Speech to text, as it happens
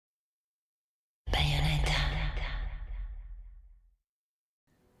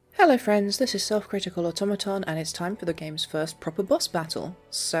Hello friends, this is Self-Critical Automaton and it's time for the game's first proper boss battle.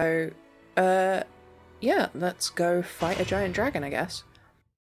 So, yeah, let's go fight a giant dragon, I guess.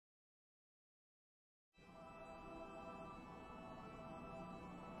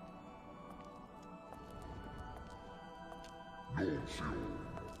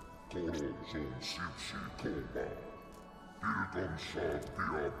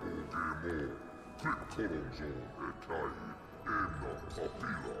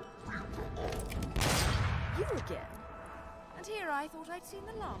 You again? And here I thought I'd seen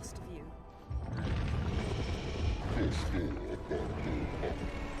the last of you.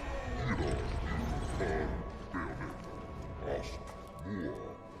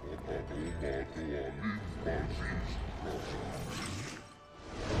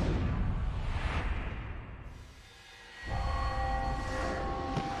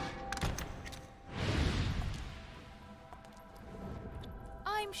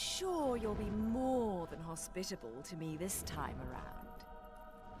 I'm sure you'll be more than hospitable to me this time around.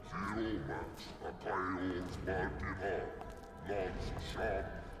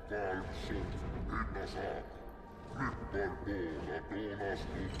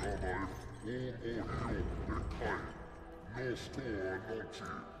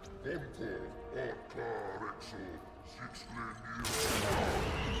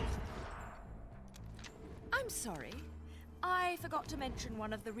 I'm sorry. I forgot to mention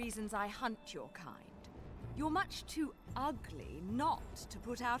one of the reasons I hunt your kind. You're much too ugly not to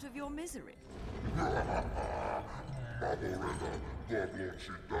put out of your misery.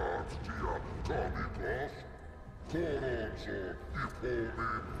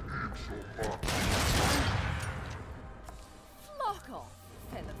 Flock off,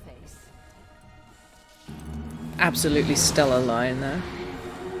 featherface. Absolutely stellar line there.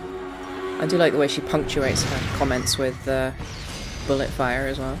 I do like the way she punctuates her comments with bullet fire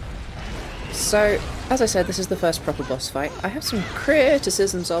as well. So, as I said, this is the first proper boss fight. I have some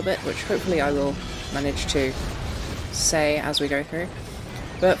criticisms of it, which hopefully I will manage to say as we go through.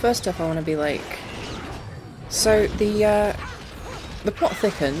 But first up I want to be like... So, the plot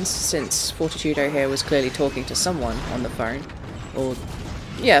thickens since Fortitudo here was clearly talking to someone on the phone. Or,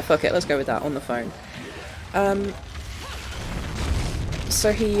 yeah, fuck it, let's go with that, on the phone.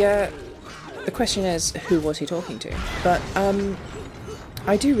 So he, the question is, who was he talking to? But,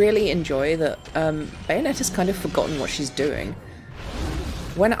 I do really enjoy that Bayonetta's kind of forgotten what she's doing.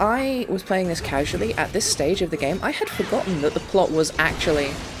 When I was playing this casually, at this stage of the game, I had forgotten that the plot was actually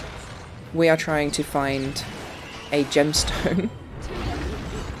we are trying to find a gemstone.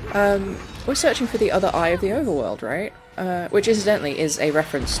 We're searching for the other eye of the overworld, right? Which incidentally is a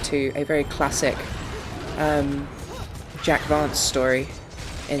reference to a very classic Jack Vance story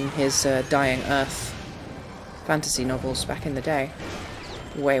in his Dying Earth fantasy novels back in the day.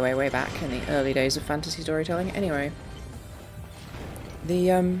 Way back in the early days of fantasy storytelling. Anyway, the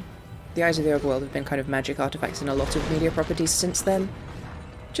Eyes of the Overworld have been kind of magic artifacts in a lot of media properties since then,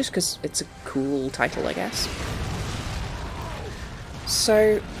 just because it's a cool title, I guess.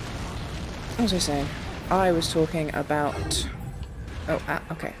 So, what was I saying? I was talking about...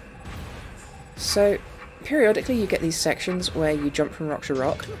 okay. So, periodically you get these sections where you jump from rock to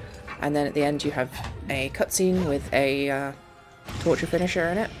rock, and then at the end you have a cutscene with a torture finisher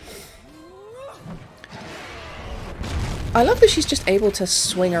in it. I love that she's just able to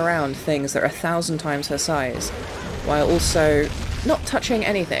swing around things that are 1,000 times her size, while also not touching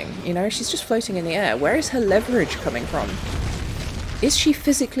anything, you know? She's just floating in the air. Where is her leverage coming from? Is she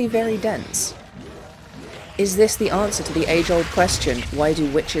physically very dense? Is this the answer to the age-old question, why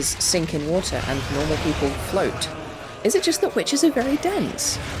do witches sink in water and normal people float? Is it just that witches are very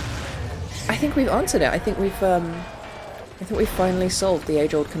dense? I think we've answered it. I think we've finally solved the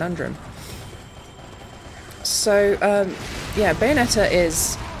age-old conundrum. So, yeah, Bayonetta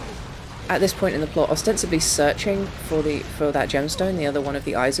is, at this point in the plot, ostensibly searching for that gemstone, the other one of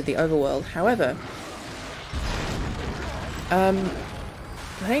the Eyes of the Overworld. However,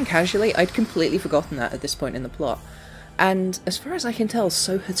 playing casually, I'd completely forgotten that at this point in the plot. And as far as I can tell,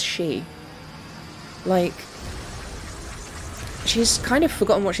 so has she. Like, she's kind of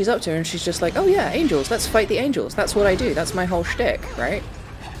forgotten what she's up to, and she's just like, oh yeah, angels, let's fight the angels. That's what I do. That's my whole shtick, right?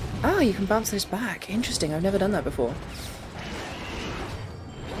 Ah, you can bounce those back. Interesting, I've never done that before.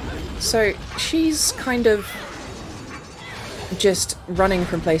 So, she's kind of just running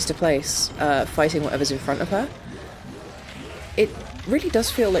from place to place, fighting whatever's in front of her. It really does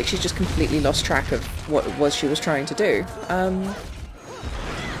feel like she's just completely lost track of what it was she was trying to do.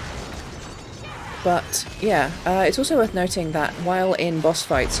 But yeah, it's also worth noting that while in boss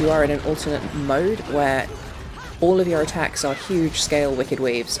fights you are in an alternate mode where all of your attacks are huge scale Wicked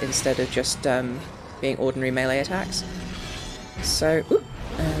Weaves instead of just being ordinary melee attacks. So, ooh,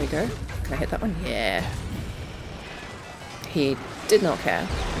 there we go. Can I hit that one? Yeah. He did not care.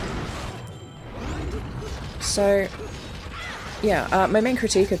 So, yeah, my main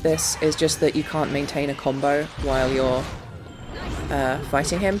critique of this is just that you can't maintain a combo while you're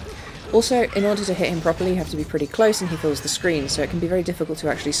fighting him. Also, in order to hit him properly, you have to be pretty close and he fills the screen, so it can be very difficult to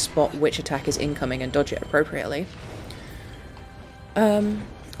actually spot which attack is incoming and dodge it appropriately.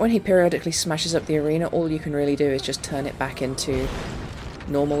 When he periodically smashes up the arena, all you can really do is just turn it back into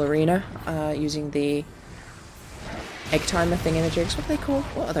normal arena, using the egg timer thingamajigs. What are they called?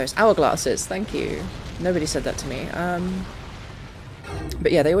 What are those? Hourglasses, thank you. Nobody said that to me.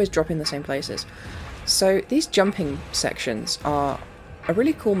 But yeah, they always drop in the same places. So these jumping sections are a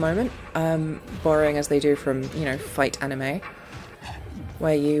really cool moment, borrowing as they do from, you know, fight anime,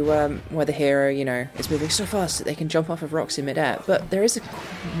 where you, where the hero, you know, is moving so fast that they can jump off of rocks in midair. But there is a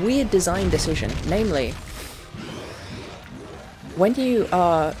weird design decision, namely, when you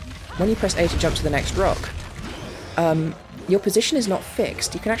press A to jump to the next rock, your position is not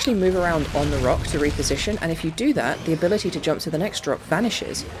fixed. You can actually move around on the rock to reposition, and if you do that, the ability to jump to the next rock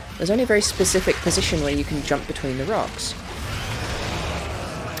vanishes. There's only a very specific position where you can jump between the rocks.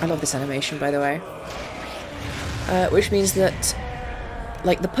 I love this animation, by the way. Which means that,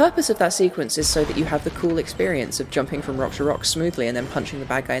 like, the purpose of that sequence is so that you have the cool experience of jumping from rock to rock smoothly and then punching the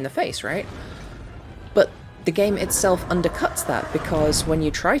bad guy in the face, right? But the game itself undercuts that, because when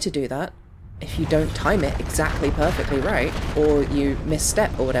you try to do that, if you don't time it exactly perfectly right, or you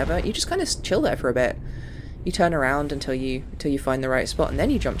misstep or whatever, you just kind of chill there for a bit. You turn around until you find the right spot, and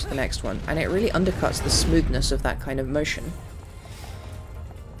then you jump to the next one, and it really undercuts the smoothness of that kind of motion.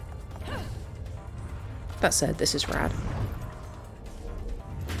 That said, this is rad.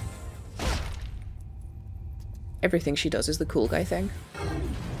 Everything she does is the cool guy thing.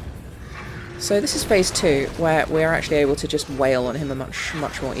 So this is phase 2, where we are actually able to just wail on him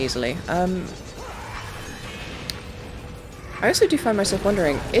much more easily. I also do find myself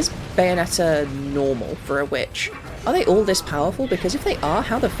wondering, is Bayonetta normal for a witch? Are they all this powerful? Because if they are,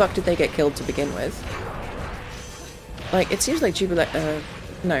 how the fuck did they get killed to begin with? Like, it seems like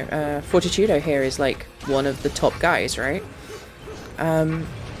Fortitudo here is like one of the top guys, right?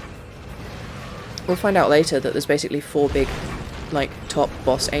 We'll find out later that there's basically 4 big, like, top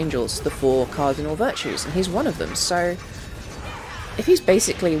boss angels, the 4 cardinal virtues, and he's one of them. So if he's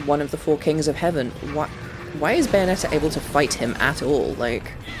basically one of the 4 kings of heaven, why is Bayonetta able to fight him at all?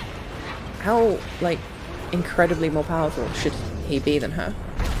 Like, how, like, incredibly more powerful should he be than her?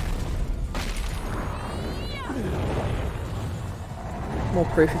 More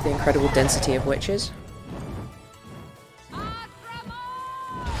proof of the incredible density of witches.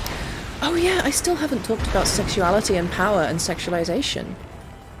 Oh yeah, I still haven't talked about sexuality and power and sexualization.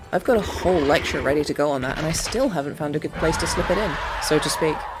 I've got a whole lecture ready to go on that, and I still haven't found a good place to slip it in, so to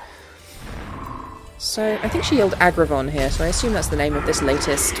speak. So, I think she yelled Agravon here, so I assume that's the name of this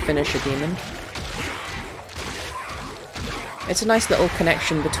latest finisher demon. It's a nice little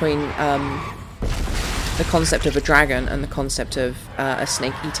connection between the concept of a dragon and the concept of a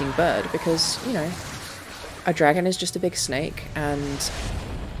snake-eating bird, because, you know, a dragon is just a big snake, and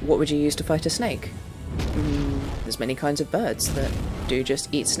what would you use to fight a snake? There's many kinds of birds that do just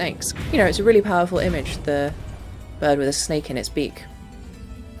eat snakes. You know, it's a really powerful image, the bird with a snake in its beak.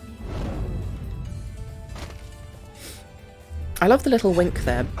 I love the little wink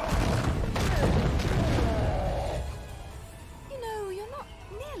there. You know, you're not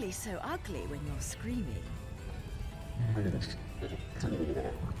nearly so ugly when you're screaming.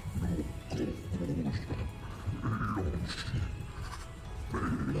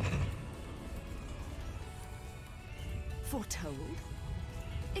 Foretold?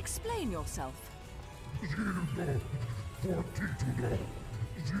 Explain yourself.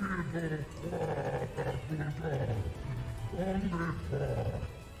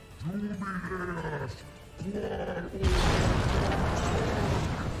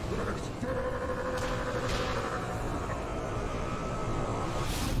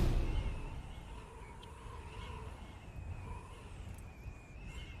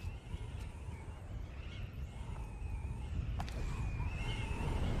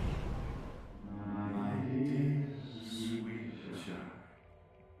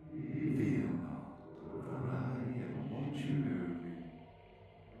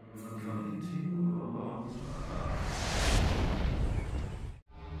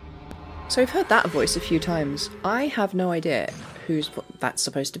 So we've heard that voice a few times. I have no idea who's that's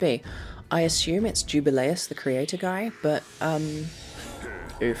supposed to be. I assume it's Jubileus, the creator guy, but,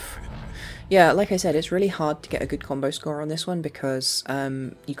 oof. Yeah, like I said, it's really hard to get a good combo score on this one because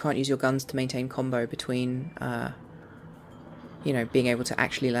you can't use your guns to maintain combo between, you know, being able to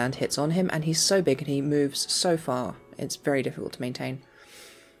actually land hits on him, and he's so big and he moves so far, it's very difficult to maintain.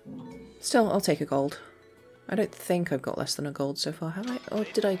 Still, I'll take a gold. I don't think I've got less than a gold so far, have I? Or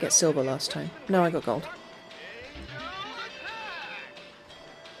did I get silver last time? No, I got gold.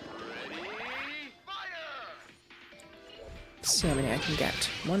 Let's see how many I can get.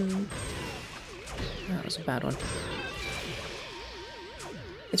 One. That was a bad one.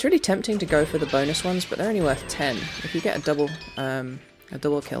 It's really tempting to go for the bonus ones, but they're only worth 10. If you get a double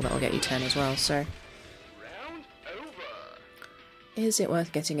kill, that'll get you 10 as well, so... Is it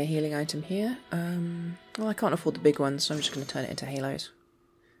worth getting a healing item here? Well, I can't afford the big ones, so I'm just going to turn it into halos.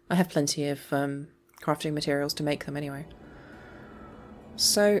 I have plenty of crafting materials to make them anyway.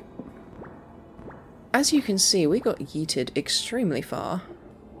 So, as you can see, we got yeeted extremely far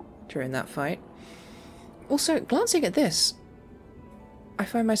during that fight. Also, glancing at this, I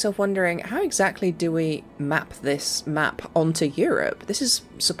find myself wondering, how exactly do we map this map onto Europe? This is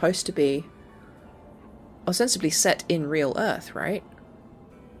supposed to be ostensibly set in real Earth, right?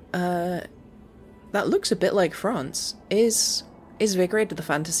 That looks a bit like France. Is Vigrid the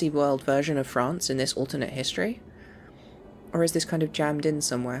fantasy world version of France in this alternate history? Or is this kind of jammed in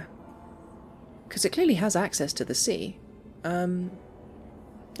somewhere? Because it clearly has access to the sea.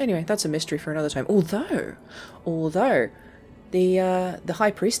 Anyway, that's a mystery for another time. Although, the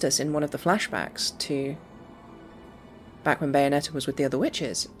High Priestess in one of the flashbacks to back when Bayonetta was with the other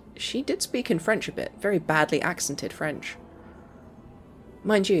witches, she did speak in French a bit, very badly accented French.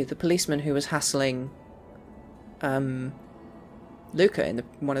 Mind you, the policeman who was hassling Luca in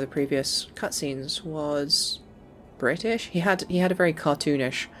one of the previous cutscenes was British. He had a very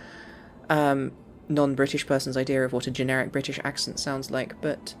cartoonish, non-British person's idea of what a generic British accent sounds like,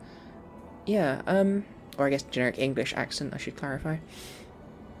 but yeah, or I guess generic English accent, I should clarify.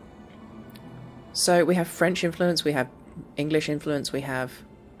 So we have French influence, we have English influence, we have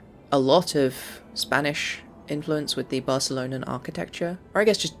a lot of Spanish influence with the Barcelonan architecture. Or I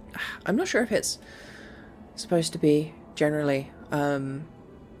guess just, I'm not sure if it's supposed to be generally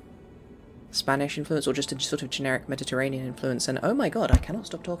Spanish influence or just a sort of generic Mediterranean influence. And oh my god, I cannot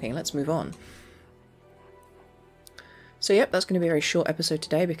stop talking. Let's move on. So yep, that's going to be a very short episode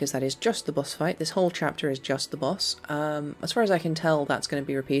today because that is just the boss fight. This whole chapter is just the boss. As far as I can tell, that's going to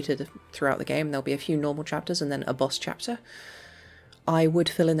be repeated throughout the game. There'll be a few normal chapters and then a boss chapter. I would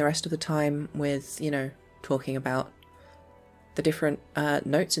fill in the rest of the time with, you know, talking about the different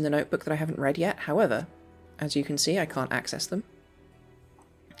notes in the notebook that I haven't read yet. However, as you can see, I can't access them.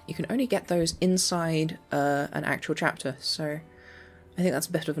 You can only get those inside an actual chapter, so I think that's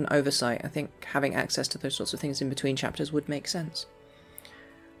a bit of an oversight. I think having access to those sorts of things in between chapters would make sense.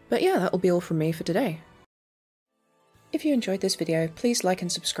 But yeah, that will be all from me for today. If you enjoyed this video, please like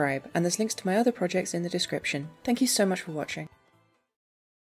and subscribe, and there's links to my other projects in the description. Thank you so much for watching.